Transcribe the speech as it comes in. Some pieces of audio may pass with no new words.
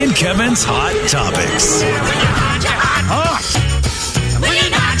and Kevin's Hot Topics.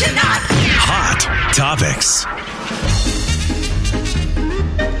 Hot Topics.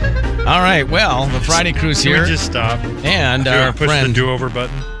 All right, well, the Friday crew's here. Can we just stop? And our push friend the do-over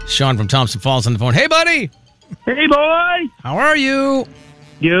button. Sean from Thompson Falls on the phone. Hey, buddy. Hey, boy. How are you?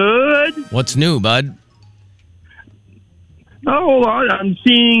 Good. What's new, bud? Oh, I'm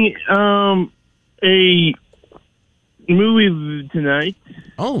seeing a movie tonight.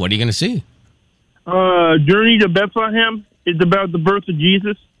 Oh, what are you going to see? Journey to Bethlehem. It's about the birth of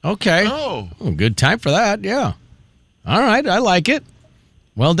Jesus. Okay. Oh. Good time for that, yeah. All right, I like it.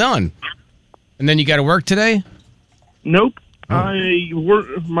 Well done. And then you got to work today? Nope.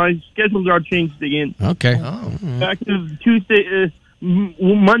 My schedule got changed again. Okay. Back to Tuesday,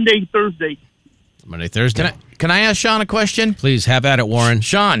 Monday, Thursday. Monday, Thursday. Can I ask Sean a question? Please have at it, Warren.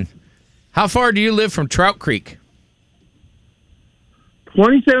 Sean, how far do you live from Trout Creek?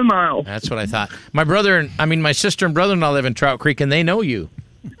 27 miles. That's what I thought. My sister and brother-in-law live in Trout Creek, and they know you.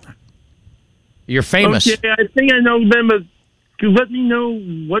 You're famous. Okay, I think I know them, but could you let me know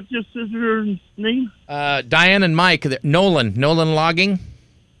what's your sister's name? Diane and Mike. Nolan Logging.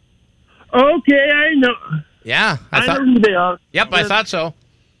 Okay, I know. Yeah. I know who they are. Yep, I thought so.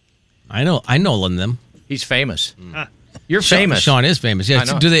 I know them. He's famous. You're famous. Sean is famous. Yeah.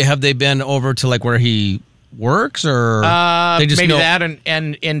 So have they been over to like where he works, or they just maybe know? that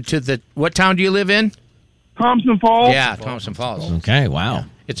and into what town do you live in? Thompson Falls. Yeah, Thompson Falls. Okay, wow.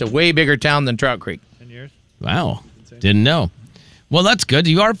 It's a way bigger town than Trout Creek. 10 years. Wow. Didn't know. Well, that's good.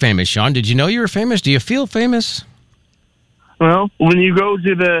 You are famous, Sean. Did you know you were famous? Do you feel famous? Well, when you go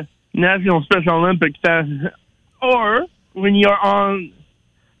to the National Special Olympics, or when you're on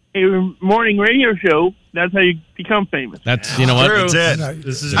a morning radio show, that's how you become famous. That's, you know what? That's it.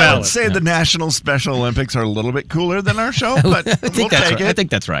 This is I valid. would say the National Special Olympics are a little bit cooler than our show, but we'll take right. it. I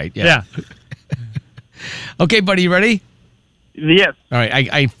think that's right. Yeah. Okay, buddy, you ready? Yes. All right.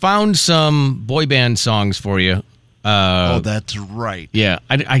 I found some boy band songs for you. That's right. Yeah.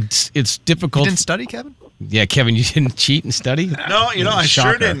 It's You difficult. didn't study, Kevin? Yeah, Kevin, you didn't cheat and study? No, I sure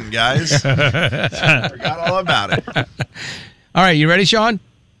Shocker. didn't, guys. Forgot all about it. All right, you ready, Sean?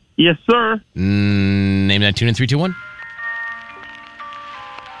 Yes, sir. Name that tune in 3, 2, 1.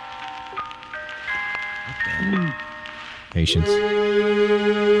 Patience.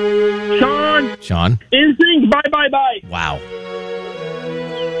 Sean. Sean. NSYNC. Bye, bye, bye. Wow.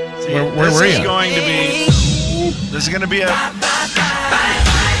 See, Where were you? This is going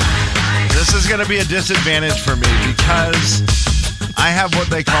to be a disadvantage for me because I have what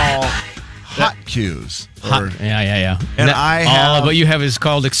they call hot cues. Yeah. And I have... what you have is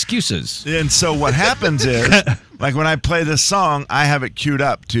called excuses. And so what happens is, like when I play this song, I have it queued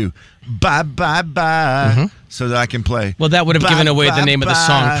up to bye, bye, bye, so that I can play. Well, that would have bye, given away bye, the name of the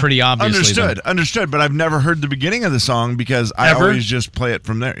song pretty obviously. Understood. But I've never heard the beginning of the song because I always just play it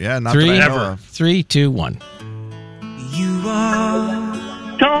from there. Yeah, not that I know of. 3, 2, 1. You are...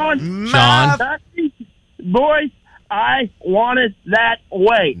 Sean. Boys, I want it that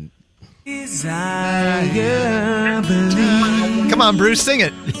way. Come on, Bruce, sing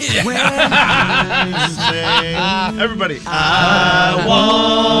it. Everybody. I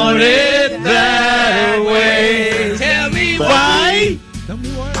want it that way. Tell me why.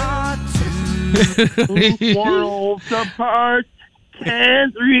 Worlds apart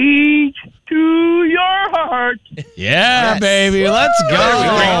can't reach to your heart. Yeah, baby, let's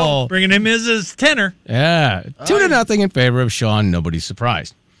go. Bringing him his tenor. Yeah, 2-0 in favor of Sean. Nobody's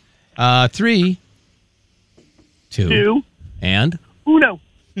surprised. 3, 2, and Uno.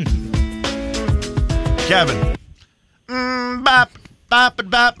 Kevin. Bop, bop,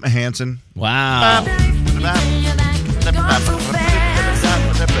 bop. Hanson. Wow.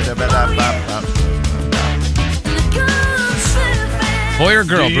 Boy or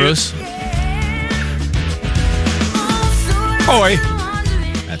girl, Bruce? Boy.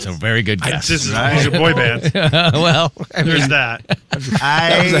 That's a very good guess. This is he's a boy band. Well, I There's mean, that.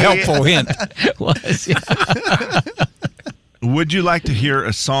 That was a helpful hint. was, yeah. Would you like to hear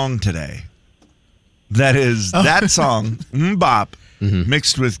a song today that is that song, Bop,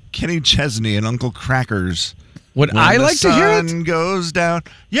 mixed with Kenny Chesney and Uncle Crackers? Would I like to hear it? The sun goes down.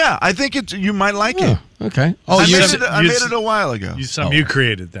 Yeah, I think you might like it. Okay. I made it a while ago. You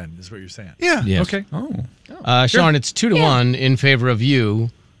created then, is what you're saying. Yeah. Yes. Okay. Sean, it's 2-1 in favor of you.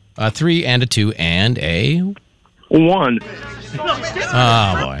 3 and a 2 and a 1.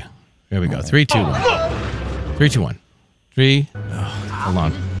 Oh boy. Here we go. 3, 2, 1. 3, 2, 1. 3. Hold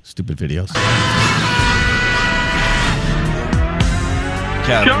on. Stupid videos.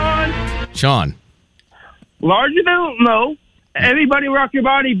 Kevin. Sean. Sean. Larger than, no. Everybody rock your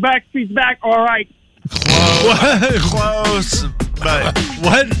body, Backstreet's back, all right. Close, but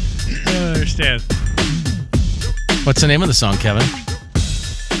What? I don't understand. What's the name of the song, Kevin?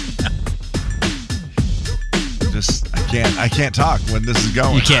 I can't talk when this is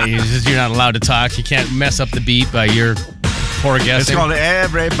going. You can't. You're not allowed to talk. You can't mess up the beat by your poor guessing. It's called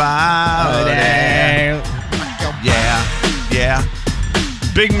Everybody. Yeah.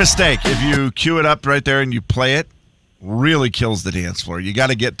 Big mistake. If you cue it up right there and you play it, really kills the dance floor. You got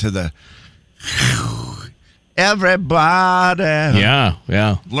to get to the everybody.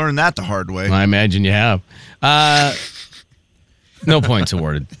 Yeah. Learn that the hard way. I imagine you have. No points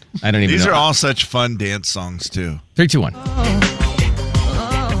awarded. I don't even know. These are all such fun dance songs, too. 3, 2, 1.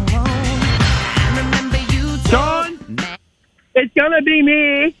 Sean, it's going to be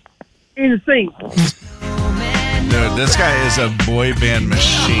me in sync. Dude, this guy is a boy band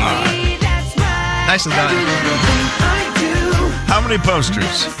machine. Nicely done. How many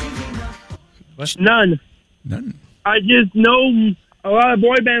posters? None. I just know a lot of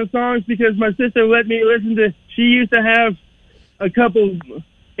boy band songs because my sister let me listen to. She used to have a couple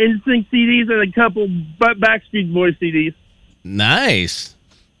NSYNC CDs and a couple Backstreet Boys CDs. Nice.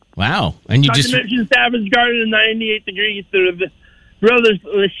 Wow. And you Not just to mention Savage Garden and 98 Degrees to the Brothers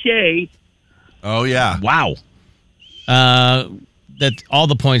Lachey. Oh, yeah. wow. That all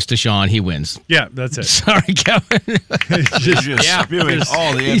the points to Sean. He wins. Yeah, that's it. Sorry, Kevin. Just spewing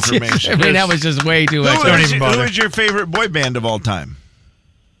all the information. I mean, that was just way too Who extra. is your favorite boy band of all time?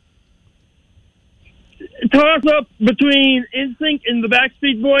 Toss up between NSYNC and the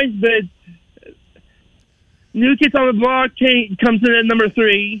Backstreet Boys, but New Kids on the Block comes in at number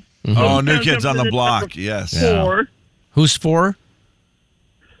 3. Oh, New Kids on the Block. Yes. Yeah. 4. Who's 4?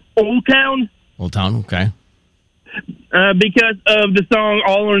 Old Town. Old Town. Okay. Because of the song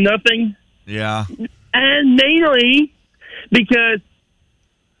All or Nothing. Yeah. And mainly because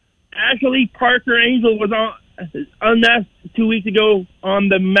Ashley Parker Angel was on Unmasked 2 weeks ago on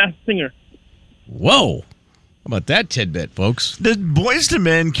The Masked Singer. Whoa. How about that tidbit, folks? Does Boyz II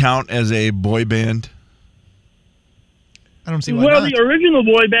Men count as a boy band? I don't see why Well, not. the original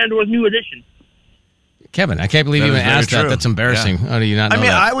boy band was New Edition. Kevin, I can't believe That you is even very asked that. true. That's embarrassing. Yeah. How do you not know I mean,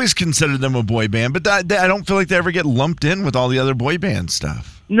 that? I always considered them a boy band, but I don't feel like they ever get lumped in with all the other boy band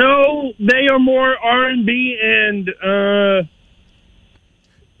stuff. No, they are more R&B and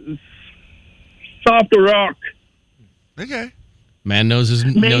soft rock. Okay. Man knows his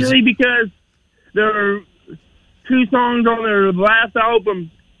knows. Mainly because there are 2 songs on their last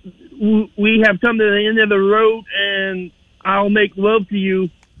album. We have come to the end of the road, and I'll Make Love to You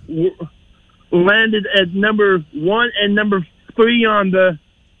landed at number 1 and number 3 on the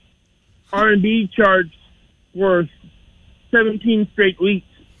R&B charts for 17 straight weeks.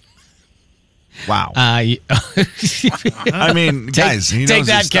 Wow. I mean, guys, he knows take his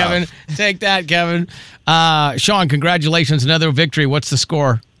that, stuff. Kevin. Take that, Kevin. Sean, congratulations. Another victory. What's the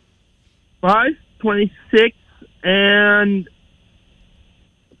score? 5, 26, and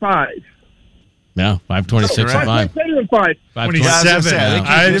 5. No, 526 and 5. 7 and 5. 27. Yeah.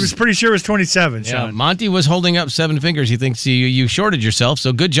 I was pretty sure it was 27, Yeah, Sean. Monty was holding up 7 fingers. He thinks you shorted yourself.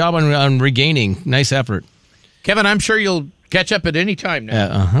 So good job on regaining. Nice effort. Kevin, I'm sure you'll catch up at any time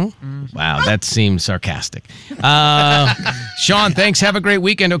now. Wow, that seems sarcastic. Sean, thanks. Have a great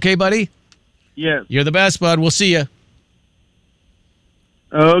weekend. Okay, buddy. Yes. You're the best, bud. We'll see you.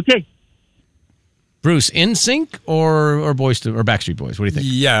 Okay. Bruce, NSYNC or Boys or Backstreet Boys? What do you think?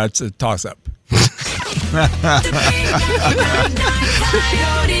 Yeah, it's a toss-up.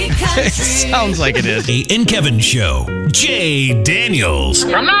 It sounds like it is. Jay and Kevin Show. Jay Daniels.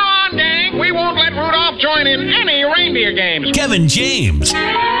 From now on, gang, we won't let Rudolph join in any reindeer games. Kevin James.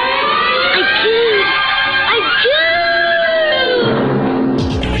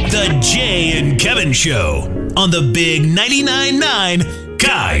 The Jay and Kevin Show on the Big 99.9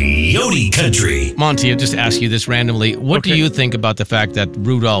 Coyote Country. Monty, I'll just ask you this randomly. What do you think about the fact that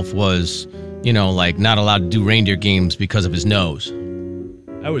Rudolph was, like not allowed to do reindeer games because of his nose?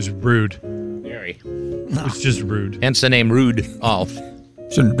 That was rude. Very. It was just rude. Hence the name Rudolph.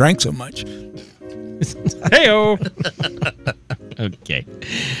 Shouldn't have drank so much. Hey-o. Okay.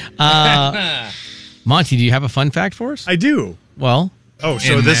 Monty, do you have a fun fact for us? I do. Well, Oh,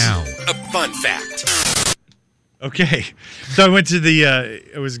 so this... a fun fact. Okay. So I went to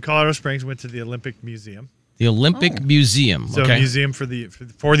it was in Colorado Springs, went to the Olympic Museum. the Olympic Museum. So Okay. museum for the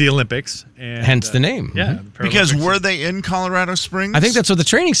Olympics. And, Hence the name. Yeah. Mhm. the Because Paralympics. were they in Colorado Springs? I think that's what the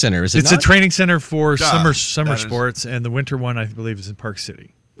training center is. It's it a training center for Duh, summer that is- sports, and the winter one, I believe, is in Park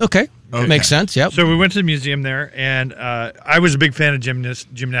City. Okay. Makes sense. Yep. So we went to the museum there, and I was a big fan of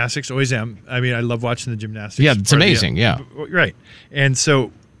gymnastics. Always am. I mean, I love watching the gymnastics. Yeah, it's amazing. Yeah. Right. And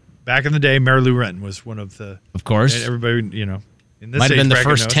so back in the day, Mary Lou Retton was one of the. Of course. And everybody, in this Might have been the age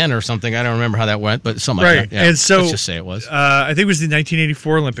first bracket 10 or something. I don't remember how that went, but something right. like that. Yeah. And so let's just say it was. I think it was the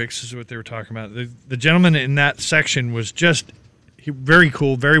 1984 Olympics is what they were talking about. The gentleman in that section was just very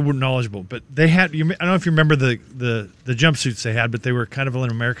cool, very knowledgeable. But they had, I don't know if you remember the jumpsuits they had, but they were kind of an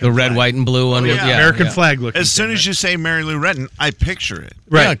American The red, flag. white, and blue one. yeah. American flag looking. As soon as you say Mary Lou Retton, I picture it.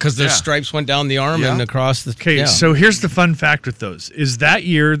 Right. Yeah, because the Yeah. stripes went down the arm Yeah. and across the. Okay, yeah. so here's the fun fact with those: is that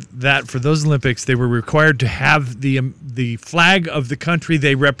year that for those Olympics they were required to have the flag of the country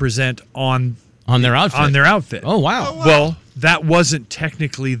they represent on on their outfit. Oh wow! Well, that wasn't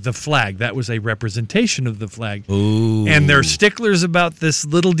technically the flag; that was a representation of the flag. Ooh. And they're sticklers about this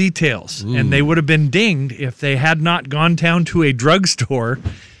little details, and they would have been dinged if they had not gone down to a drugstore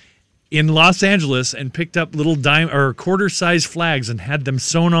in Los Angeles and picked up little dime or quarter-sized flags and had them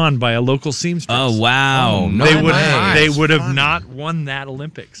sewn on by a local seamstress. Oh wow! No They way. would have not won that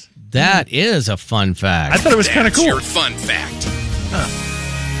Olympics. That is a fun fact. I thought it was kind of That's cool. your fun fact.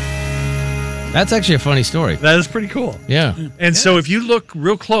 That's actually a funny story. That is pretty cool. Yeah. And so if you look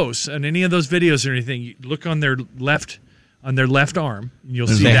real close on any of those videos or anything, you look on their left arm, and you'll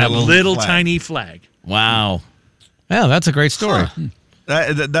see like that a little little flag. tiny flag. Wow. Yeah, that's a great story.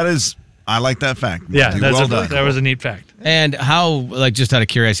 That is, I like that fact. Yeah, Monty. that's well a, done. that was a neat fact. And how, like, just out of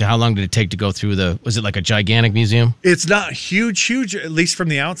curiosity, how long did it take to go through was it like a gigantic museum? It's not huge, at least from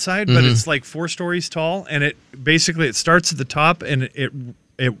the outside, but it's like 4 stories tall, and it starts at the top, and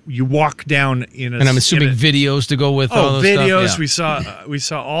you walk down in a. And I'm assuming videos to go with all those videos. stuff? Yeah. We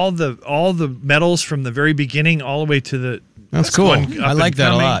saw all the medals from the very beginning all the way to the. That's cool. one up I like and that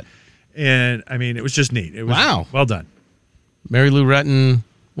a coming. lot. And I mean, it was just neat. It was Wow. well done. Mary Lou Retton,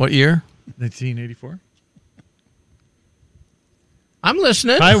 what year? 1984. I'm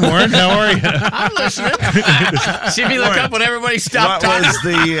listening. Hi, Warren. How are you? I'm listening. See me look up when everybody stopped What talking. was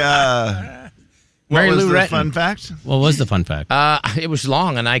the Mary what was Lou the Retton. fun fact? What was the fun fact? It was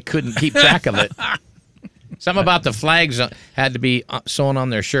long, and I couldn't keep track of it. Something about the flags had to be sewn on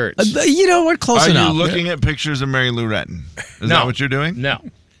their shirts. You know, we're close Are enough. you looking at pictures of Mary Lou Retton? Is No. that what you're doing? No.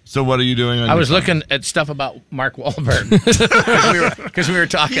 So what are you doing on I your was phone? looking at stuff about Mark Wahlberg because we were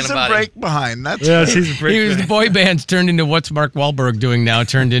talking He's a about break him. behind. That's Yeah, right. she's a pretty. He was the boy band's turned into what's Mark Wahlberg doing now?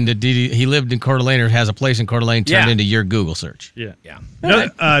 Turned into he lived in Coeur d'Alene or has a place in Coeur d'Alene. Turned Yeah. into your Google search. Yeah. Yeah.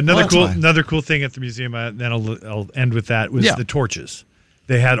 Another cool thing at the museum. Then I'll end with that was Yeah. the torches.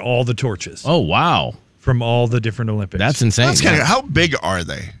 They had all the torches Oh wow, from all the different Olympics. that's insane. That's kinda, how big are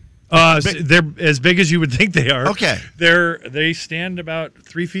they? They're as big as you would think they are. Okay. They stand about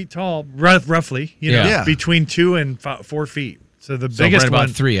 3 feet tall, roughly. Yeah. Between 2 and 4 feet. So the So biggest right about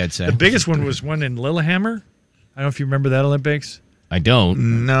one, 3, I'd say. The biggest one was one in Lillehammer. I don't know if you remember that Olympics. I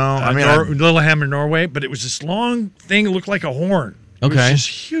don't. No, I mean, Lillehammer, Norway. But it was this long thing. It looked like a horn. It Okay. was just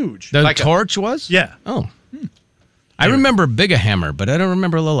huge. The Like a- torch was? Yeah. Oh. I remember Bigahammer, but I don't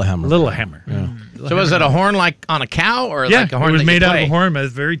remember Lillehammer. Lillehammer. So was it a horn like on a cow or Yeah, like a horn it was that made you out of play? a horn. At the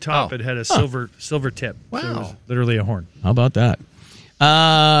very top, Oh. it had a silver tip. So it was Wow. literally a horn. How about that?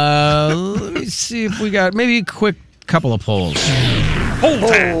 Let me see if we got maybe a quick couple of polls.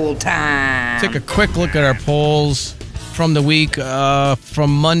 Poll time. Take a quick look at our polls from the week.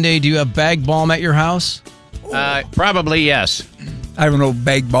 From Monday, do you have bag balm at your house? Probably yes. I have an old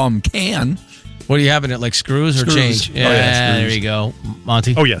bag bomb can. What do you have in it, like screws or Screws. change? Oh, yeah, there screws. you go.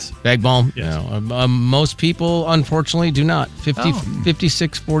 Monty? Oh, yes. Bag balm? Yes. No. Most people, unfortunately, do not.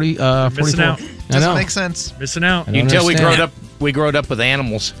 56, 40, 44. missing out. I Doesn't know. make sense. Missing out. I You don't can tell understand. we growed up with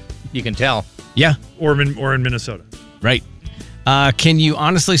animals. You can tell. Yeah, Or in Minnesota. right. Can you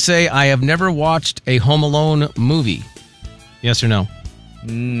honestly say I have never watched a Home Alone movie? Yes or no?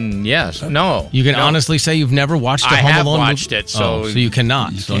 Yes. No. You can No. honestly say you've never watched a I Home have Alone watched movie? it, so- so you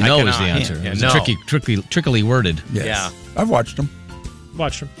cannot. So no is the cannot. answer. Yeah, It's no. trickily worded. Yes. Yeah. I've watched them.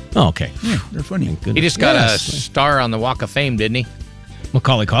 Watch them. Oh, okay. Yeah, they're funny. Goodness. He just got Yes. a star on the Walk of Fame, didn't he?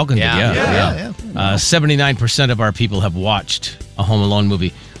 Macaulay Culkin Yeah. did, yeah. 79% of our people have watched a Home Alone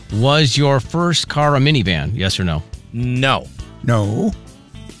movie. Was your first car a minivan? Yes or no? No. No.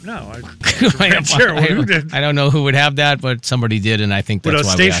 No, I don't know who would have that, but somebody did, and I think Would that's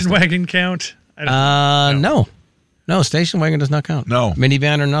a why we asked station it. wagon count? I don't No, station wagon does not count. No.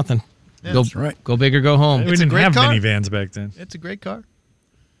 Minivan or nothing. Go, that's right. Go big or go home. We It's a didn't great have car. minivans back then. It's a great car.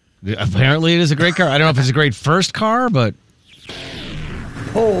 Apparently, it is a great car. I don't know if it's a great first car, but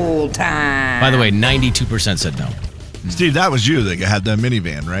Poll time. by the way, 92% said no. Steve, that was you that had the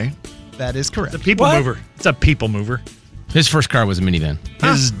minivan, right? That is correct. It's a people mover. It's a people mover. His first car was a minivan.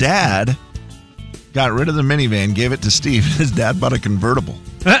 His dad got rid of the minivan, gave it to Steve. His dad bought a convertible.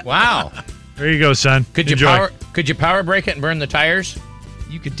 Wow. There you go, son. Could you Enjoy. power brake it and burn the tires?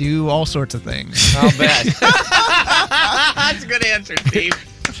 You could do all sorts of things. I'll bet. That's a good answer, Steve.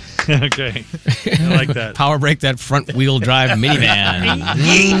 Okay. I like that. Power brake that front wheel drive minivan.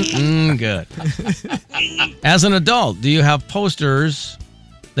 Good. As an adult, do you have posters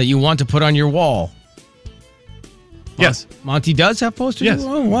that you want to put on your wall? Yes. Monty does have posters? Yes.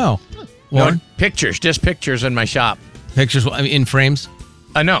 Oh, wow. No, Warren? pictures, just pictures in my shop. Pictures in frames?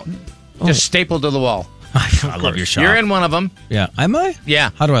 No, just stapled to the wall. I love your shop. You're in one of them. Yeah. Am I? Yeah.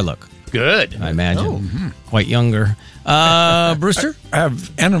 How do I look? Good. I imagine. Quite younger. Brewster? I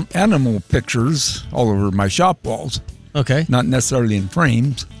have animal pictures all over my shop walls, Okay. not necessarily in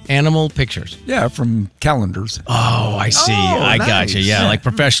frames. Animal pictures. Yeah, from calendars. Oh, I see. I gotcha. nice. Yeah, like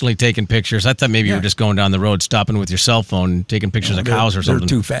professionally taking pictures. I thought maybe you were just going down the road, stopping with your cell phone, taking pictures of cows or something.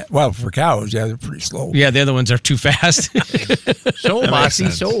 They're too fast. Well, for cows, yeah, they're pretty slow. Yeah, the other ones are too fast. So bossy,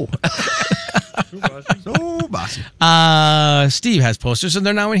 sense. so. So bossy. Steve has posters, and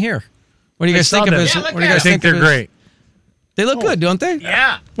they're now in here. What do you guys saw think of them. his? Yeah, What do you I guys think of they're his- great. They look good, don't they?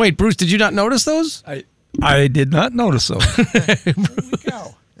 Yeah. Wait, Bruce, did you not notice those? I did not notice those.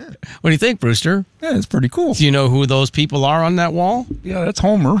 What do you think, Brewster? Yeah, it's pretty cool. Do you know who those people are on that wall? Yeah, that's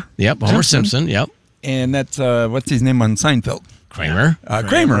Homer. Yep, Homer Simpson. Yep, And that's, what's his name on Seinfeld? Kramer.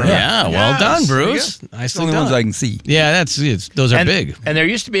 Kramer. Yeah, well done, there you Bruce. That's the Nicely only done. ones I can see. Yeah, those are big. And there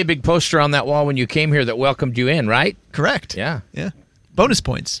used to be a big poster on that wall when you came here that welcomed you in, right? Correct. Yeah. Yeah. Bonus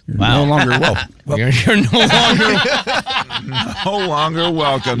points. Wow. No longer well. You're no longer No longer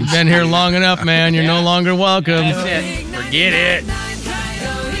welcome. been here long enough, man. You're no longer welcome. Forget it.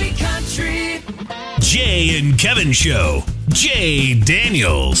 Jay and Kevin Show. Jay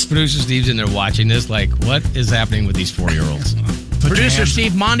Daniels. Producer Steve's in there watching this, like, what is happening with these 4-year-olds? Producer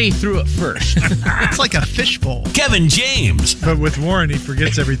Steve Monty threw it first. It's like a fishbowl. Kevin James. But with Warren, he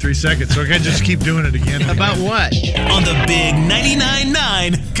forgets every 3 seconds, so I can just keep doing it again. About what? On the big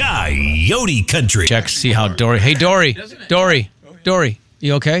 99.9 Coyote Country. Check, see how Dory. Hey, Dory,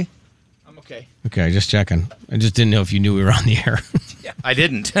 you okay? I'm okay. Okay, just checking. I just didn't know if you knew we were on the air. I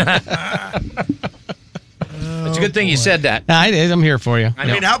didn't. It's a good thing you said that. I did. I'm here for you. I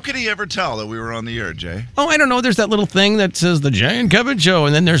know. how could he ever tell that we were on the air, Jay? Oh, I don't know. There's that little thing that says the Jay and Kevin Show,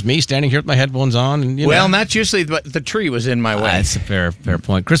 and then there's me standing here with my headphones on. And Well, that's usually the tree was in my way. That's a fair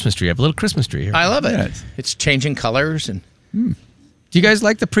point. Christmas tree. I have a little Christmas tree here. I love it. Yes. It's changing colors and Do you guys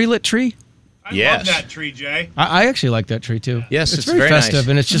like the pre-lit tree? yes. tree, Jay. I actually like that tree too. Yes, it's it's very festive, nice.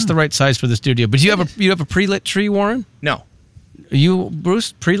 and it's just the right size for the studio. But you have a pre-lit tree, Warren? No. You,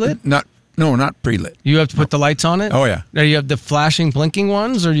 Bruce, pre-lit? Not pre-lit. You have to put the lights on it? Oh, yeah. Now you have the flashing, blinking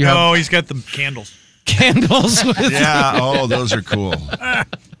ones, or you have Oh, he's got the candles. candles? With Yeah. Oh, those are cool.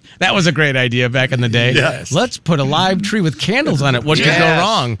 That was a great idea back in the day. Yes. Let's put a live tree with candles on it. What could go Yes.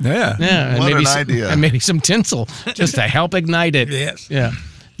 wrong? Yeah. Yeah, and What maybe an some, idea. And maybe some tinsel just to help ignite it. Yes. Yeah.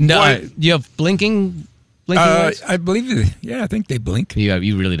 No, Boy. you have blinking lights? I believe, I think they blink.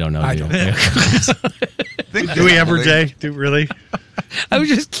 You really don't know. I do you? don't. Do we ever, Jay? Do really? I was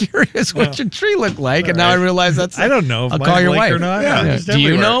just curious what your tree looked like, and now I realize that's. I don't know if I'll mine call your blink wife or not. Yeah. It's Do you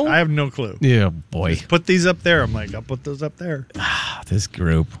everywhere. know? I have no clue. Yeah, boy, Put these up there. I'm like, I'll put those up there. this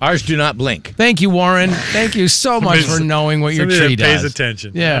group. Ours do not blink. Thank you, Warren. Thank you so much for knowing what your Somebody tree that pays does.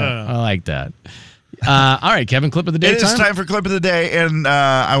 attention. Yeah, I like that. All right, Kevin, clip of the day. It is time for clip of the day, and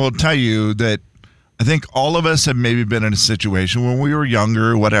I will tell you that I think all of us have maybe been in a situation when we were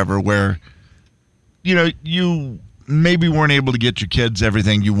younger or whatever, where you maybe weren't able to get your kids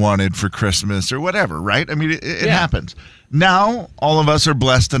everything you wanted for Christmas or whatever, right? I mean, it happens. Now, all of us are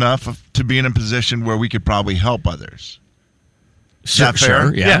blessed enough to be in a position where we could probably help others. Is that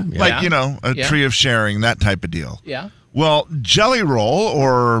fair? Yeah. Like, a Yeah. tree of sharing, that type of deal. Yeah. Well, Jelly Roll,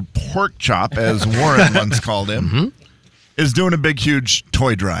 or Pork Chop, as Warren once called him, is doing a big, huge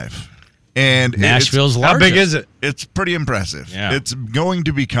toy drive. And Nashville's How largest. big is it? it's pretty impressive. Yeah. It's going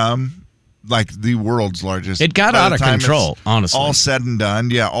to become like the world's largest. It got by out the of time it's control, honestly. All said and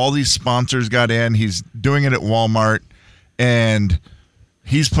done. Yeah, all these sponsors got in. He's doing it at Walmart, and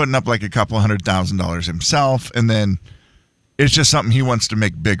he's putting up like $200,000 himself, and then it's just something he wants to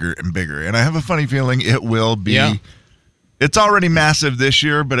make bigger and bigger. And I have a funny feeling it will be. Yeah. It's already massive this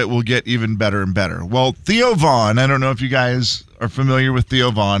year, but it will get even better and better. Well, Theo Vaughn, I don't know if you guys are familiar with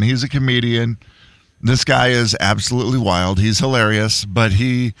Theo Vaughn. He's a comedian. This guy is absolutely wild. He's hilarious, but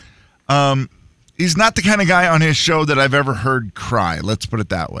he's not the kind of guy on his show that I've ever heard cry. Let's put it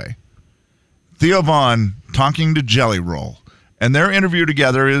that way. Theo Vaughn talking to Jelly Roll And their interview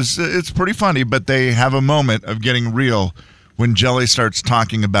together it's pretty funny, but they have a moment of getting real when Jelly starts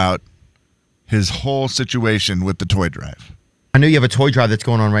talking about his whole situation with the toy drive. I know you have a toy drive that's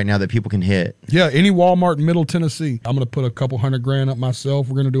going on right now that people can hit. Yeah, any Walmart in Middle Tennessee. I'm going to put a couple $100,000 up myself.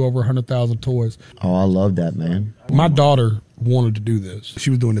 We're going to do over 100,000 toys. Oh, I love that, man. My daughter wanted to do this. She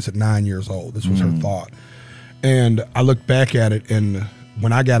was doing this at 9 years old. This was her thought. And I looked back at it, and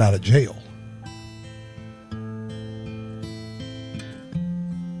when I got out of jail,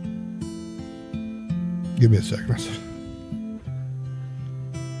 give me a second.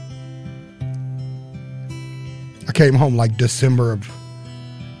 I came home like December of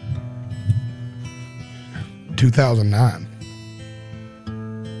 2009.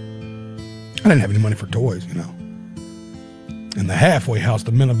 I didn't have any money for toys, you know. And the halfway house,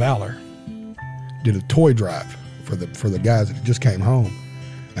 the Men of Valor, did a toy drive for the guys that just came home.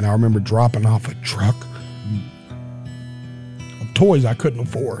 And I remember dropping off a truck of toys I couldn't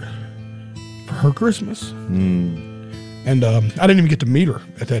afford for her Christmas. And I didn't even get to meet her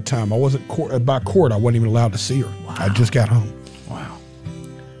at that time. I wasn't by court. I wasn't even allowed to see her. Wow. I just got home. Wow.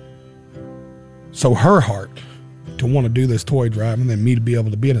 So her heart to want to do this toy drive and then me to be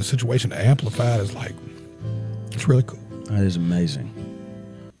able to be in a situation to amplify it is like, it's really cool. That is amazing.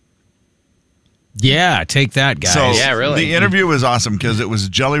 Yeah, take that, guys. So yeah, really. The interview was awesome because it was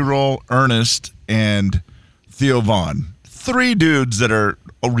Jelly Roll, Ernest, and Theo Vaughn. 3 dudes that are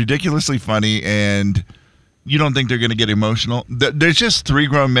ridiculously funny, and you don't think they're going to get emotional. There's just 3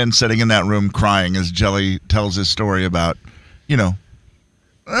 grown men sitting in that room crying as Jelly tells his story about, you know,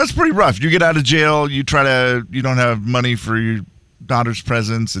 that's pretty rough. You get out of jail, you don't have money for your daughter's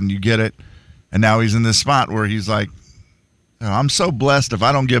presents, and you get it. And now he's in this spot where he's like, oh, I'm so blessed. If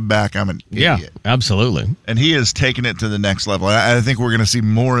I don't give back, I'm an idiot. Yeah, absolutely. And he has taken it to the next level. I think we're going to see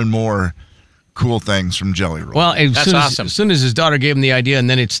more and more cool things from Jelly Roll. Well, That's awesome. As soon as his daughter gave him the idea, and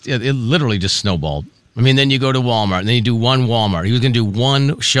then it literally just snowballed. I mean, then you go to Walmart, and then you do one Walmart. He was going to do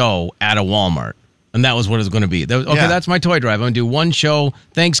one show at a Walmart, and that was what it was going to be. That's my toy drive. I'm going to do one show,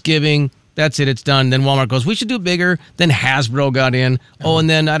 Thanksgiving, that's it, it's done. Then Walmart goes, we should do bigger. Then Hasbro got in. Oh, and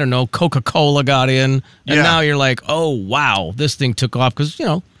then, I don't know, Coca-Cola got in. And now you're like, oh, wow, this thing took off. Because, you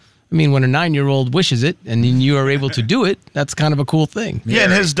know, I mean, when a 9-year-old wishes it, and then you are able to do it, that's kind of a cool thing. Yeah,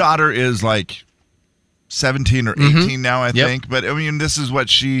 and his daughter is like 17 or 18 now, I think. But, I mean, this is what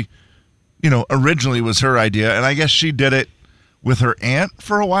she, you know, originally was her idea. And I guess she did it with her aunt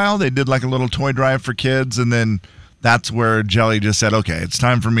for a while. They did like a little toy drive for kids. And then that's where Jelly just said, okay, it's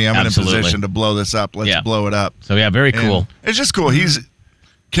time for me. I'm in a position to blow this up. Let's blow it up. So, yeah, very cool. It's just cool. He's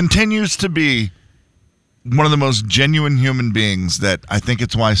continues to be one of the most genuine human beings that I think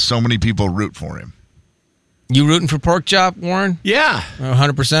it's why so many people root for him. You rooting for Pork Chop, Warren? Yeah.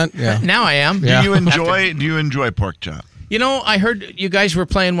 100%? Yeah. Now I am. Yeah. Do you enjoy Pork Chop? You know, I heard you guys were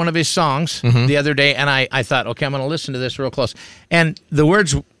playing one of his songs the other day, and I thought, okay, I'm going to listen to this real close. And the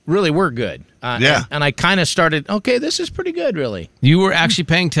words really were good. And I kind of started, okay, this is pretty good, really. You were actually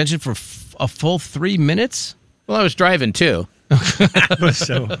paying attention for a full 3 minutes? Well, I was driving, too.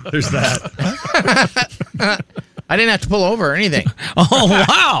 So there's that. I didn't have to pull over or anything. Oh,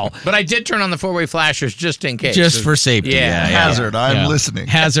 wow. But I did turn on the 4-way flashers just in case. Just for safety. Yeah. Hazard, I'm listening.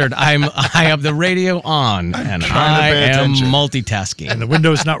 Hazard, I have the radio on, and I am multitasking. And the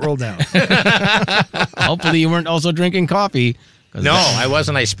window's not rolled down. Hopefully you weren't also drinking coffee. No, I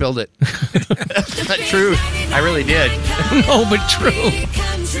wasn't. I spilled it. True. I really did. No, but true.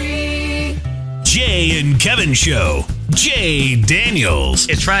 Jay and Kevin Show. Jay Daniels.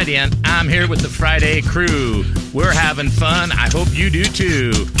 It's Friday, and I'm here with the Friday crew. We're having fun. I hope you do,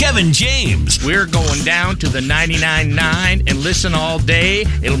 too. Kevin James. We're going down to the 99.9 and listen all day.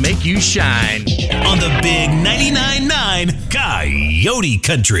 It'll make you shine. On the big 99.9 Coyote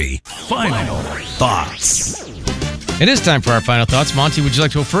Country. Final thoughts. It is time for our final thoughts. Monty, would you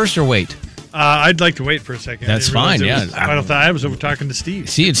like to go first or wait? I'd like to wait for a second. That's fine, yeah. Final thought. I was over talking to Steve.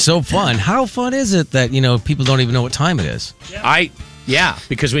 See, it's so fun. How fun is it that, you know, people don't even know what time it is? Yeah,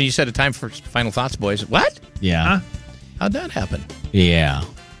 because when you said a time for final thoughts, boys, what? Yeah. Huh? How'd that happen? Yeah.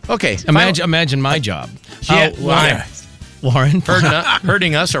 Okay. Imagine my job. Yeah, Warren.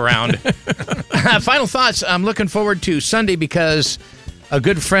 Hurting us around. Final thoughts. I'm looking forward to Sunday because a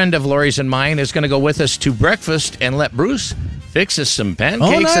good friend of Lori's and mine is going to go with us to breakfast and let Bruce fix us some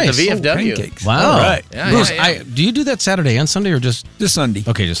pancakes at the VFW. Pancakes. Wow. All right. Yeah, Bruce, yeah. do you do that Saturday and Sunday or just Sunday?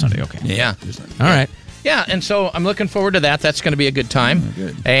 Okay, just Sunday. Okay. Yeah. All right. Yeah, and so I'm looking forward to that. That's going to be a good time.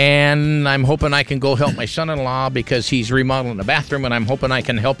 Good. And I'm hoping I can go help my son-in-law because he's remodeling a bathroom, and I'm hoping I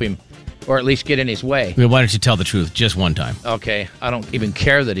can help him or at least get in his way. Well, why don't you tell the truth just one time? Okay. I don't even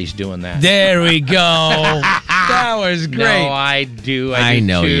care that he's doing that. There we go. That was great. No, I do. I do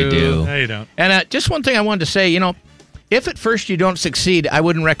know too. you do. No, you don't. And just one thing I wanted to say, if at first you don't succeed, I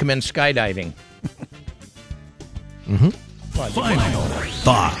wouldn't recommend skydiving. Final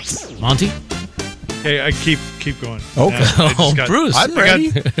thoughts. Monty? Okay, I keep going. Okay. I just got- Bruce. I'm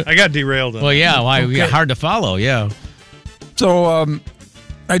ready. I got derailed. On Well, yeah, why? Okay. Hard to follow, yeah. So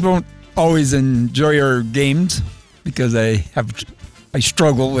I don't always enjoy our games because I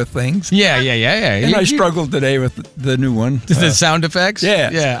struggle with things. Yeah. And I struggled today with the new one. The sound effects?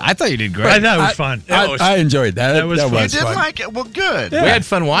 Yeah. I thought you did great. I thought it was fun. I enjoyed that. That was fun. You did fun. like it? Well, good. We had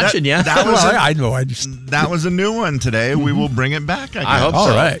fun watching you. That was Well, a, I know. I just. that was a new one today. We will bring it back. I guess. I hope All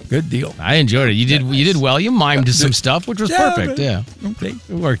so. right. Good deal. I enjoyed it. You did well. You mimed some stuff, which was perfect. Yeah. Okay.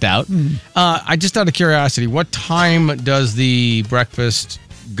 It worked out. I just out of curiosity, what time does the breakfast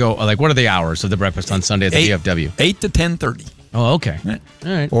go? Like, what are the hours of the breakfast on Sunday at the VFW? 8 to 10:30, Oh, okay. All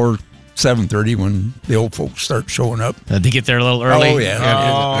right. or 7:30 when the old folks start showing up. They get there a little early. Oh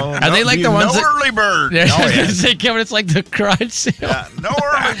yeah. Are they like the ones no that? early bird? Yeah, Oh, yeah. say, Kevin, it's like the garage sale Yeah, no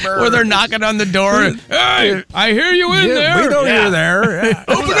early bird. where they're knocking on the door. And, hey, I hear you in there. We know you're there. Yeah.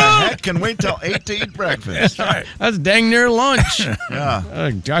 Who the heck can wait till 8 to eat breakfast? That's dang near lunch.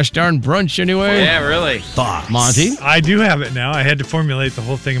 Yeah. Gosh darn brunch anyway. Yeah, really. Thoughts. Monty? I do have it now. I had to formulate the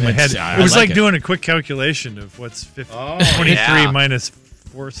whole thing in my head. I It was like like it. doing a quick calculation of what's 23 yeah. minus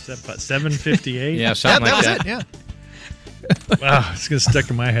 758. Yeah, Yeah, something that like was that. it. Yeah. Wow, it's gonna stick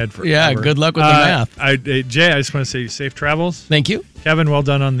in my head forever. Yeah, good luck with the math. Jay, I just want to say safe travels. Thank you. Kevin, well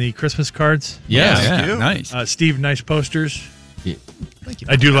done on the Christmas cards. Yes. Thank you. Nice. Steve, nice posters. Thank you.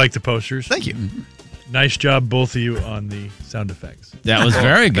 I do like the posters. Thank you. Nice job, both of you, on the sound effects. That was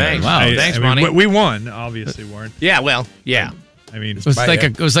very good. Thanks. Wow. Thanks, I mean, Monty. we won, obviously, Warren. Yeah, well, yeah. I mean, It was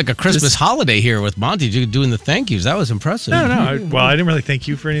like a Christmas holiday here with Monty doing the thank yous. That was impressive. no. I didn't really thank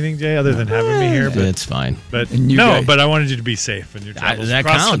you for anything, Jay, other than having me here. But It's fine. And you guys- but I wanted you to be safe in your travels That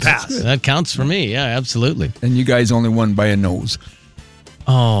across counts. the pass. That counts for me. Yeah, absolutely. And you guys only won by a nose.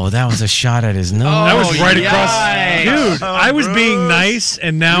 Oh, that was a shot at his nose. That was right across. yikes. Dude, I was being Bruce. nice,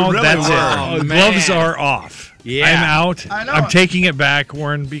 and now You really that's were. it. Oh, Gloves man. are off. Yeah. I'm out. I know. I'm taking it back.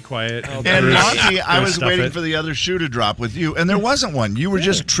 Warren, be quiet. And Bruce, Monty, I go was stuff waiting it. for the other shoe to drop with you, and there wasn't one. You were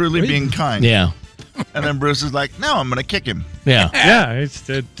just truly being kind. Yeah. And then Bruce is like, "No, I'm going to kick him." Yeah. Yeah,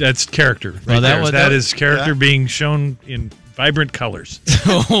 that's character. Right Well, there. was- that is character yeah. being shown in vibrant colors.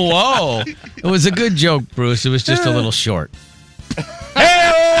 Whoa. It was a good joke, Bruce. It was just a little short.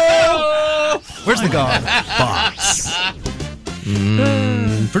 Where's the gong? Thoughts.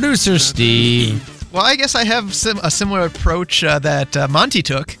 Producer Steve. Well, I guess I have a similar approach that Monty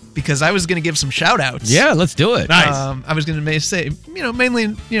took because I was going to give some shout outs. Yeah, let's do it. Nice. I was going to say,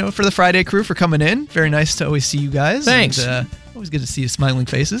 mainly, for the Friday crew for coming in. Very nice to always see you guys. Thanks. And, always good to see smiling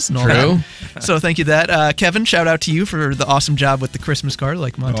faces and all True. that. So thank you that. Kevin, shout out to you for the awesome job with the Christmas card,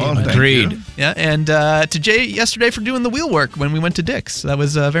 like Monty. Oh, and I thank did. Agreed. you. Yeah, and to Jay yesterday for doing the wheel work when we went to Dick's. That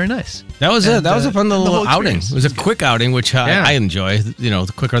was very nice. That was it. And, That was a fun and the little whole outing. experience It was a quick outing, which Yeah. I enjoy.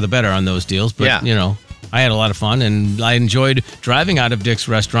 The quicker the better on those deals. But, Yeah. I had a lot of fun, and I enjoyed driving out of Dick's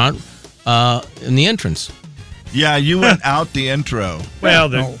restaurant in the entrance. Yeah, you went out the intro.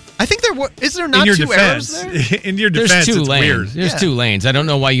 Well, I think is there in not your two arrows defense, there? in your There's defense, two it's lanes. weird. There's Yeah. two lanes. I don't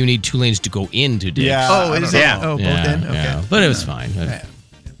know why you need two lanes to go into Dick's. Yeah. Oh, I is don't it? know. Oh, both in? Okay. Yeah. But it was fine. I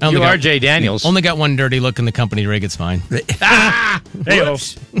only You got- are Jay Daniels. Only got one dirty look in the company rig. It's fine. Hey-o.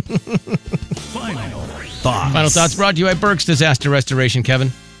 Final thoughts. Final thoughts brought to you by Burke's Disaster Restoration,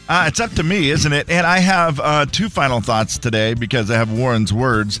 Kevin. It's up to me, isn't it? And I have two final thoughts today because I have Warren's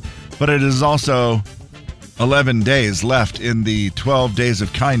words, but it is also 11 days left in the 12 days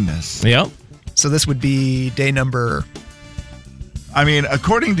of kindness. Yep. So this would be day number. I mean,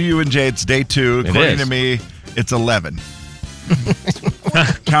 according to you and Jay, it's day 2. It According is. to me, it's 11.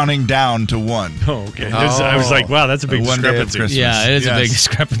 Counting down to 1. Oh, okay. I was like, wow, that's a big One day of discrepancy. Christmas. Yeah, it is a big Yes.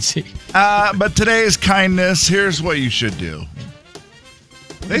 discrepancy. But today's kindness, here's what you should do.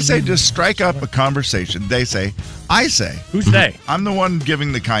 They say just strike up a conversation. They say, I say. Who's they? I'm the one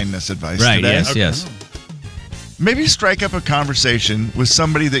giving the kindness advice Right, today. yes, yes. Maybe strike up a conversation with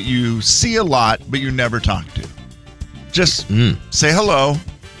somebody that you see a lot, but you never talk to. Just say hello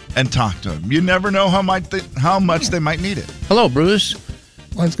and talk to them. You never know how much they might need it. Hello, Bruce.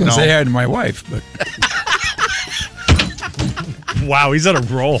 I was going to No. say hi to my wife, but Wow, he's on a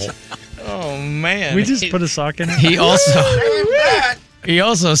roll. Oh, man. We just put a sock in it. He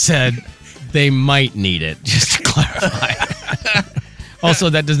also said they might need it, just to clarify.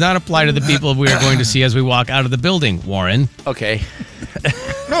 Also, that does not apply to the people we are going to see as we walk out of the building, Warren. Okay.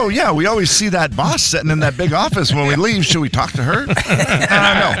 Oh, yeah, we always see that boss sitting in that big office when we leave. Should we talk to her?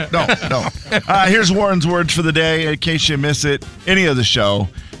 No. Here's Warren's words for the day, in case you miss it, any of the show.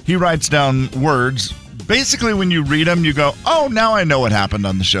 He writes down words. Basically, when you read them, you go, oh, now I know what happened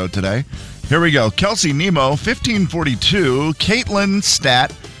on the show today. Here we go. Kelsey Nemo, 1542. Caitlin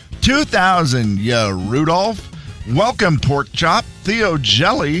Stat, 2000. Yeah, Rudolph. Welcome, Pork Chop. Theo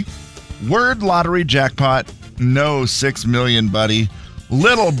Jelly. Word Lottery Jackpot. No 6 million, buddy.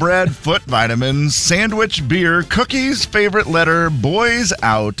 Little Bread Foot Vitamins. Sandwich Beer. Cookies. Favorite letter. Boys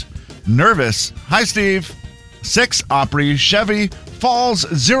Out. Nervous. Hi, Steve. 6 Opry. Chevy. Falls.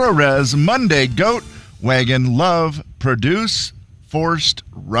 Zero Res. Monday Goat. Wagon. Love. Produce. Forced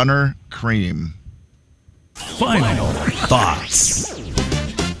Runner Cream. Final thoughts.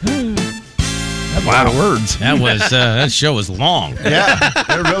 That's a lot of words. That was that show was long. Yeah,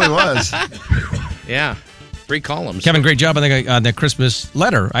 it really was. Yeah. 3 columns. Kevin, great job on that Christmas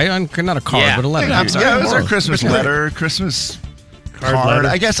letter. Not a card, but a letter. I'm sorry. Yeah, it was our Christmas letter, Christmas card.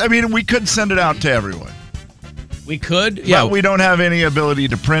 I guess, we could send it out to everyone. We could, yeah. But we don't have any ability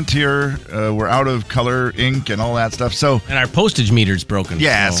to print here. We're out of color ink and all that stuff. And our postage meter's broken.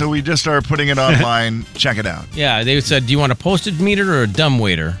 Yeah, so we just are putting it online. Check it out. Yeah, they said, do you want a postage meter or a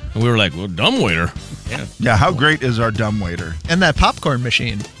dumbwaiter? And we were like, well, dumbwaiter. Yeah. Yeah, how great is our dumbwaiter? And that popcorn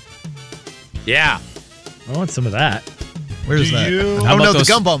machine. Yeah. I want some of that. Where's that? The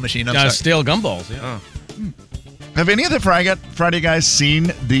gumball machine. I'm sorry. Stale gumballs. Yeah. Have any of the Friday guys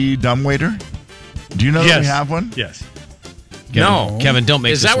seen the dumbwaiter? Do you know that we have one? Yes. Kevin, don't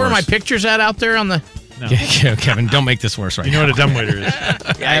make this worse. Is that where my picture's at out there on the... No. Yeah, Kevin, don't make this worse right now. You know what a dumbwaiter is.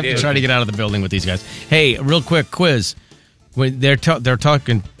 I have to try to get out of the building with these guys. Hey, real quick quiz. When they're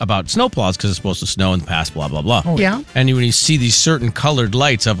talking about snowplows because it's supposed to snow in the past, blah, blah, blah. Oh, yeah. And when you see these certain colored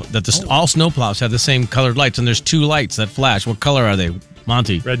lights, all snowplows have the same colored lights, and there's 2 lights that flash. What color are they,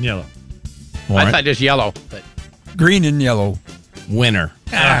 Monty? Red and yellow. I thought just yellow. But... Green and yellow. Winner.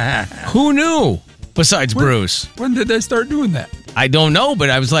 Who knew? Besides Bruce. When did they start doing that? I don't know, but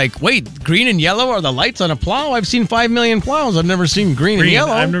I was like, wait, green and yellow are the lights on a plow? I've seen 5 million plows. I've never seen green and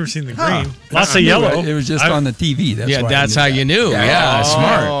yellow. I've never seen the green. Lots of yellow. It was just on the TV. That's how you knew. Yeah,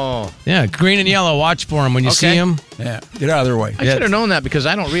 smart. Yeah, green and yellow. Watch for them when you see them. Yeah, get out of their way. I should have known that because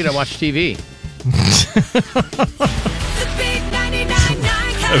I don't read, I watch TV.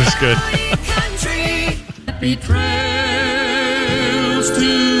 That was good.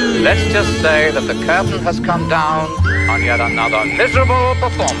 Let's just say that the curtain has come down on yet another miserable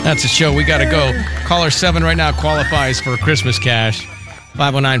performance. That's a show. We got to go. Caller 7 right now qualifies for Christmas cash.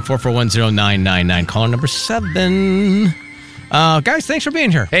 509-441-0999. Caller number 7. Guys, thanks for being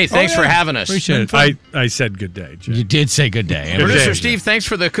here. Hey, thanks for having us. Appreciate it. I said good day, Jay. You did say good day. Producer Steve, thanks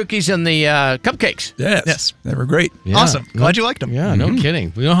for the cookies and the cupcakes. Yes. They were great. Yeah. Awesome. Glad you liked them. Yeah, no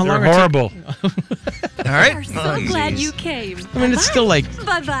kidding. We know how long They're horrible. All right. We're so glad you came. I mean, it's still like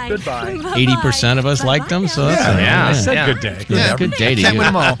Bye-bye. Goodbye. 80% of us liked them, so that's I said good day. Yeah, good day to you. Can't win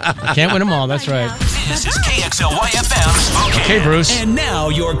them all. Can't win them all. That's right. This is KXLY-FM. Okay, Bruce. And now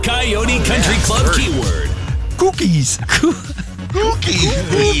your Coyote Country Club keyword. Cookies.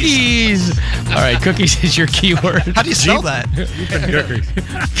 Cookies. All right, cookies is your keyword. How do you spell that?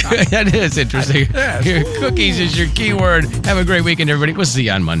 That is interesting. Cookies is your keyword. Have a great weekend, everybody. We'll see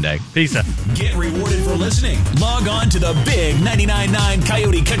you on Monday. Peace out. Get rewarded for listening. Log on to the Big 99.9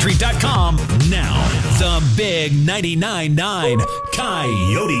 CoyoteCountry.com now. The Big 99.9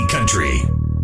 Coyote Country.